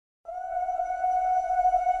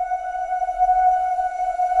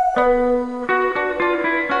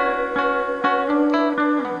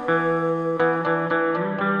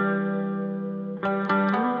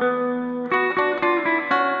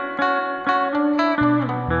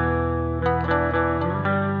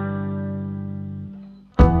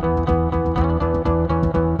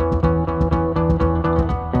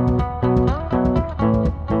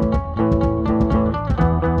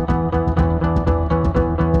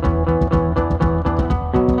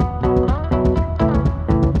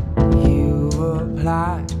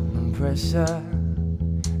Pressure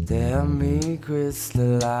to help me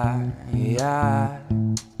crystallize,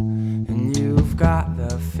 and you've got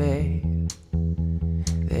the faith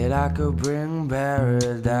that I could bring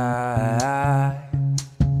paradise.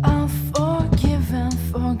 I'll forgive and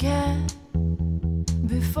forget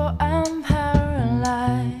before I'm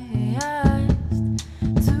paralyzed.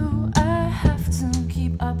 Do I have to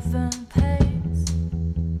keep up the pace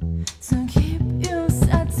to keep you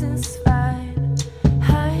satisfied?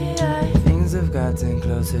 Things have gotten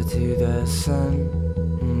closer to the sun,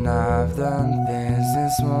 and I've done things in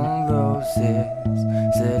small doses.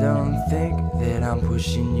 So don't think that I'm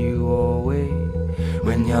pushing you away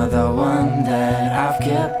when you're the one that I've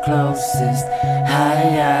kept closest.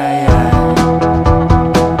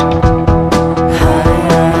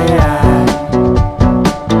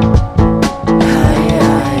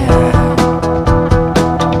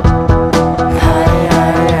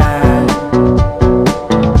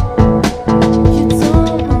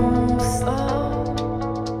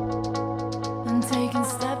 Taking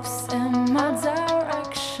steps in my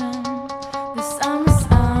direction. The summer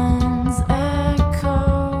sounds echo.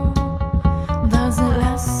 Does it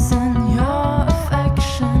lessen your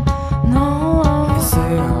affection? No. You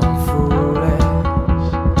say I'm foolish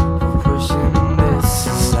for pushing this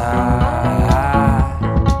aside,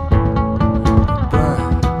 but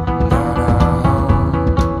not our home.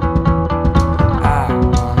 I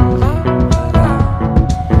wanna leave alive.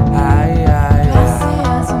 Glassy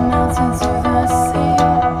as a mountain to the sea.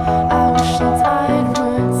 I wish the tide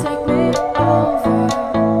would take me over.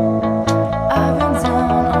 I've been down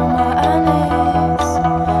on my knees,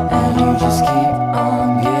 And you just keep on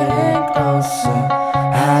getting closer.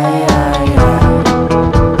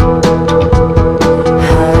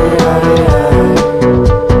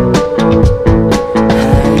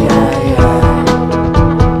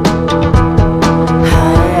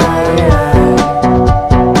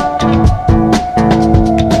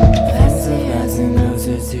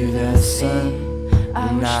 To the sun,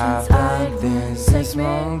 and I've done things in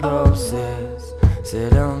small doses. So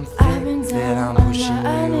don't think that I'm pushing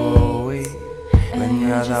you away when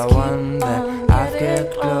you're the one that I've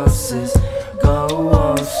kept closest.